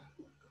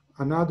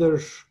 another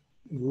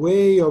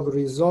way of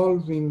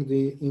resolving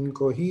the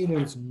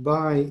incoherence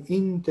by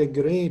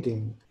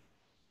integrating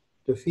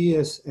the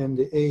FIES and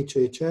the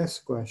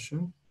HHS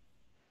question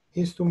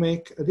is to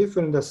make a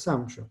different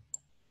assumption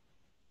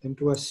and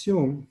to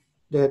assume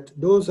that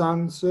those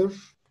answers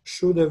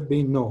should have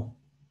been no,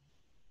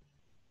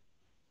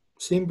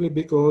 simply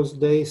because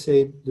they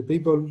said, the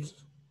people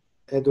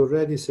had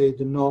already said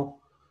no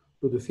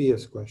to the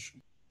FIES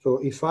question. So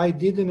if I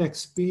didn't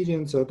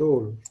experience at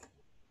all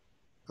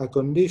a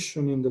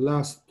condition in the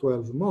last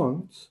 12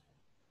 months,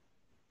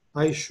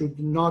 I should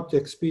not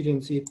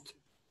experience it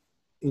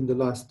in the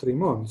last 3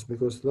 months,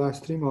 because the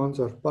last 3 months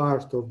are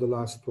part of the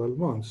last 12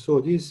 months.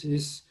 So this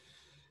is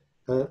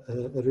a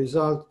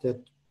result that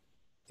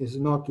is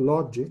not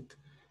logic.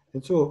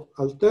 And so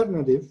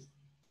alternative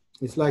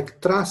is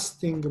like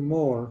trusting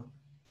more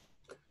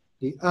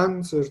the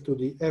answer to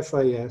the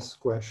FIES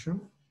question.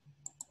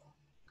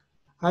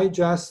 I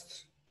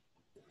just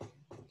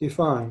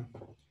define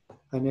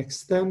an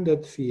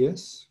extended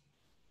FIES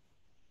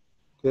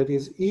that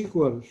is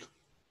equal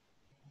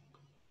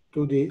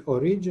to the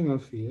original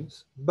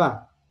FIES,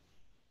 but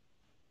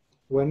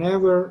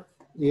whenever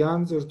the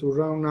answer to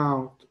run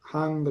out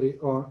hungry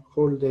or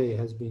whole day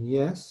has been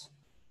yes,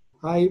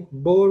 I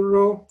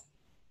borrow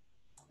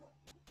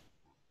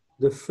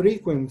the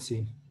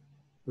frequency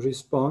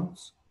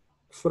response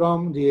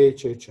from the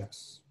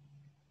HHS.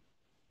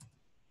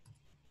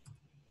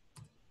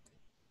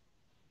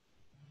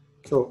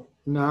 So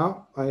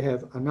now I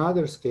have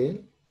another scale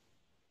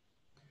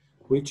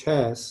which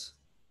has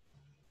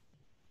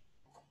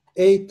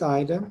 8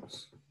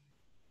 items,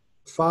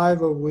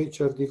 5 of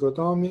which are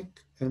dichotomic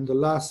and the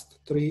last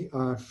 3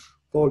 are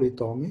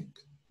polytomic,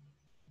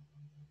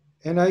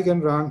 and I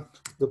can run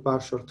the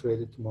partial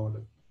credit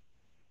model.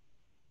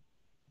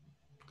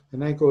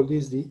 And I call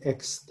this the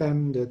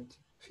extended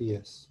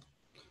FIES,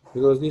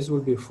 because this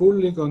will be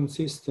fully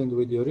consistent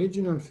with the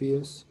original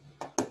FIES,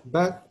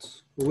 but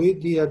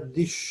with the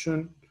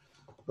addition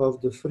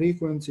of the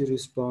frequency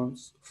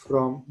response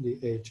from the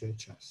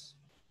HHS.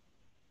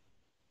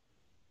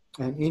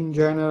 And in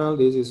general,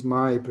 this is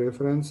my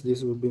preference.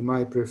 This would be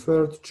my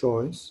preferred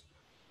choice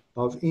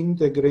of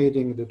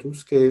integrating the 2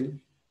 scales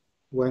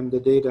when the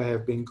data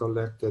have been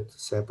collected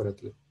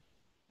separately.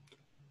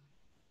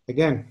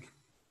 Again,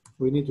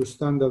 we need to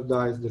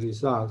standardize the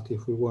result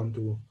if we want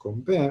to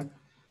compare.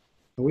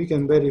 And we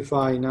can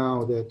verify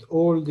now that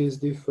all these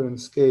different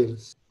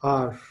scales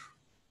are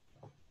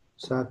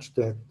such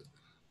that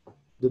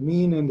the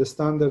mean and the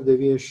standard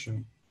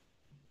deviation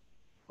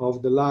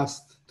of the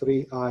last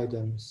 3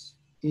 items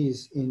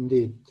is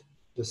indeed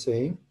the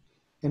same.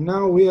 And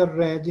now we are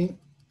ready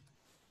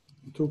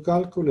to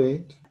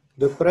calculate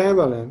the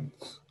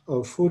prevalence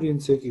of food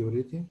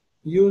insecurity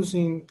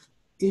using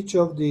each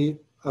of the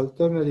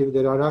alternatives.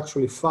 There are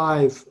actually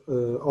 5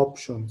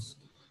 options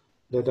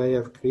that I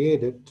have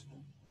created.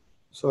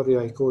 Sorry,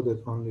 I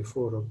coded only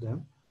 4 of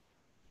them.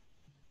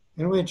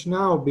 In which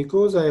now,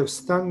 because I have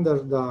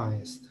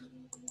standardized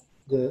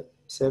the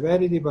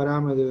severity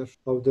parameter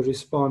of the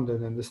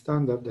respondent and the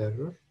standard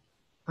error,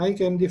 I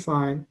can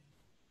define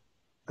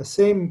a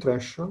same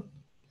threshold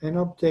and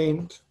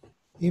obtain,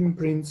 in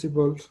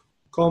principle,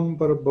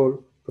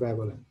 comparable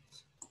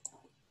prevalence.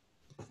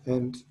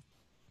 And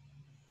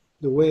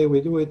the way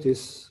we do it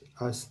is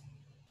as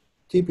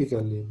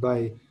typically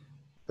by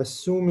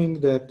assuming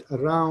that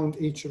around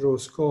each row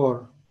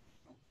score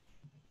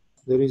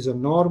there is a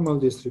normal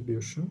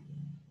distribution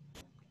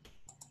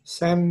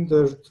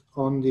centered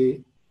on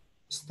the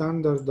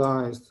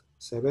standardized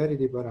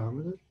severity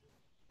parameter,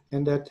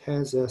 and that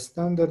has a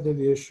standard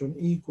deviation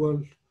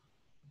equal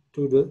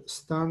to the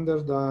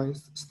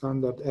standardized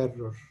standard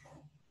error.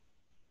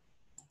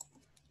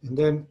 And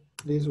then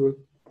this will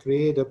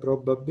create a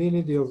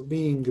probability of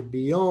being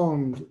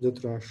beyond the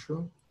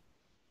threshold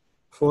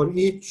for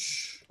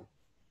each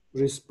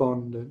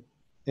respondent.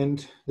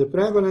 And the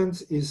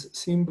prevalence is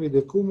simply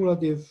the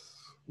cumulative,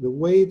 the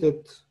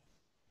weighted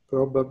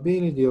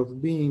probability of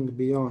being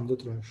beyond the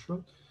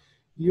threshold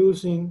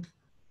using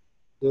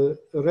the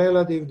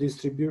relative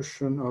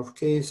distribution of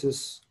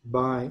cases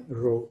by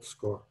row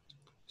score.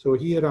 So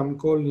here I'm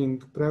calling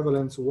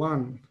prevalence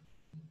 1.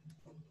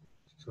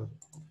 Sorry.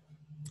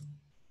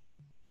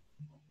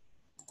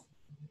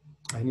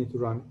 I need to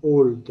run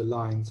all the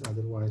lines,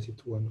 otherwise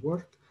it won't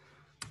work.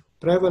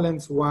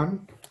 Prevalence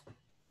 1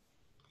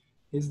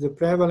 is the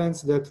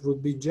prevalence that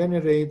would be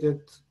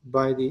generated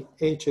by the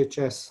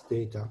HHS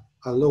data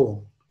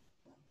alone.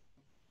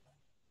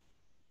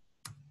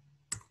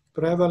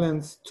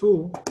 Prevalence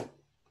 2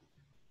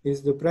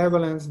 is the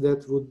prevalence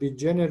that would be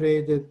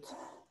generated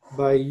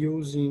by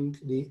using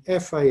the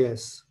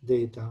FIES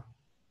data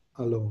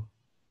alone.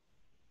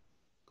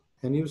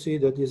 And you see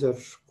that these are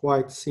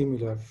quite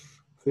similar,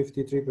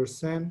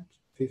 53%,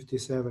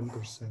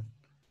 57%.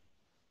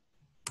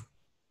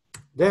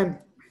 Then,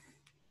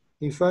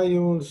 if I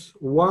use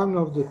one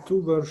of the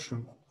 2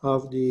 versions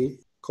of the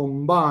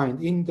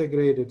combined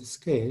integrated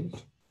scale,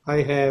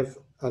 I have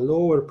a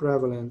lower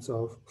prevalence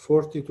of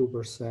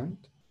 42%.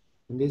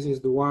 And this is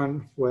the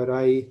one where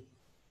I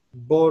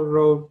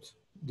borrowed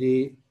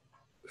the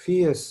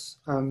FIES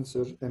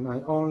answer and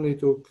I only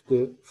took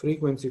the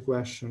frequency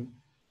question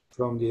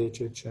from the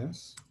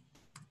HHS.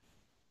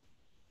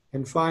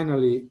 And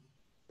finally,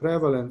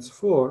 prevalence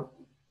 4,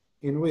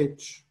 in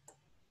which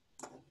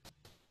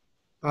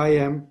I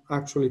am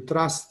actually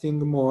trusting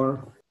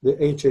more the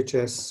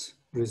HHS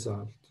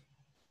result.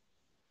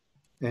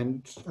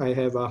 And I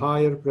have a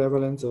higher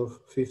prevalence of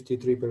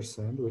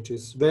 53%, which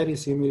is very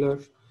similar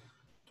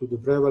to the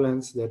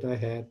prevalence that I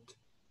had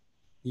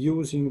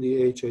using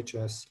the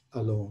HHS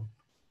alone.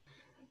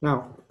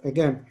 Now,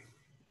 again,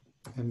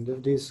 and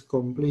this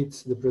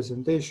completes the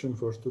presentation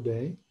for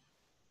today,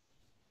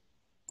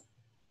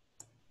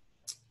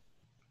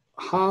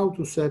 how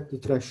to set the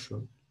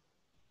threshold.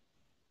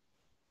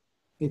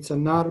 It's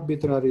an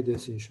arbitrary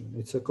decision.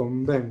 It's a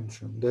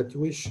convention that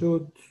we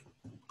should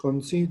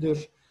consider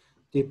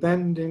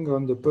depending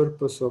on the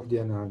purpose of the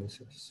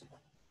analysis.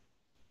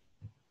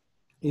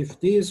 If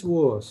this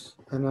was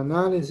an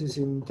analysis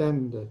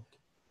intended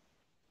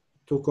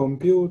to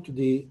compute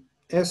the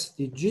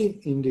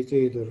SDG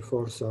indicator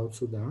for South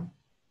Sudan,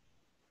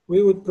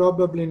 we would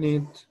probably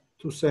need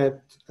to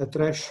set a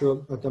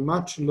threshold at a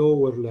much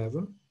lower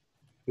level,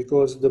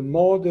 because the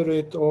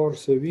moderate or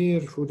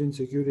severe food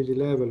insecurity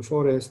level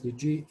for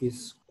SDG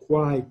is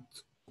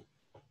quite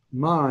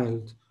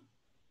mild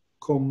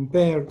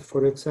compared,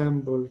 for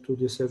example, to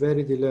the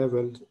severity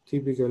level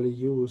typically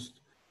used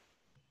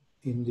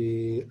in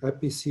the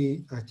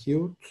APC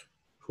acute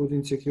food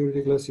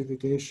insecurity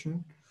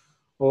classification,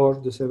 or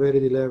the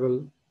severity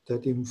level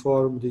that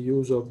inform the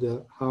use of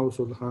the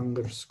household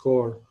hunger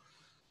score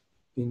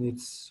in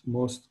its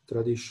most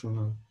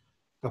traditional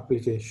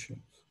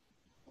applications.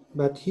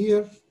 But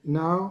here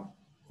now,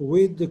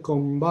 with the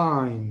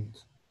combined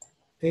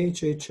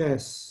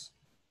HHS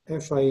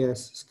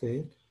FIES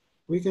scale,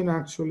 we can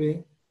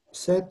actually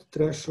set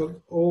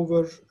threshold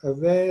over a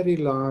very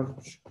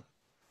large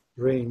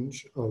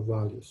range of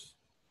values.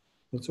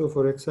 And so,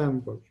 for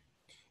example,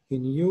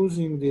 in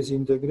using this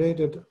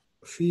integrated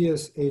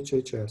FIES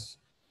HHS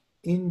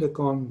in the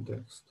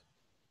context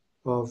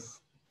of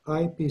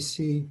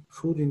IPC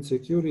food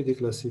insecurity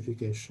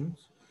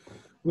classifications,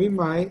 we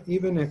might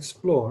even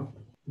explore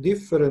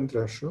different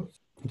thresholds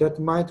that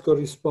might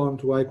correspond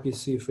to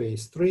IPC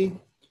phase 3,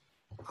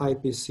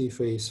 IPC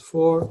phase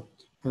 4,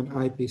 and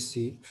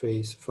IPC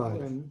phase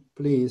 5. And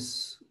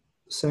please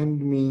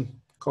send me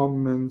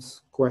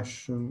comments,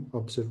 question,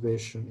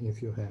 observation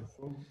if you have.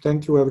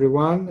 Thank you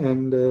everyone,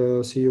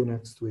 and see you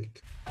next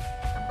week.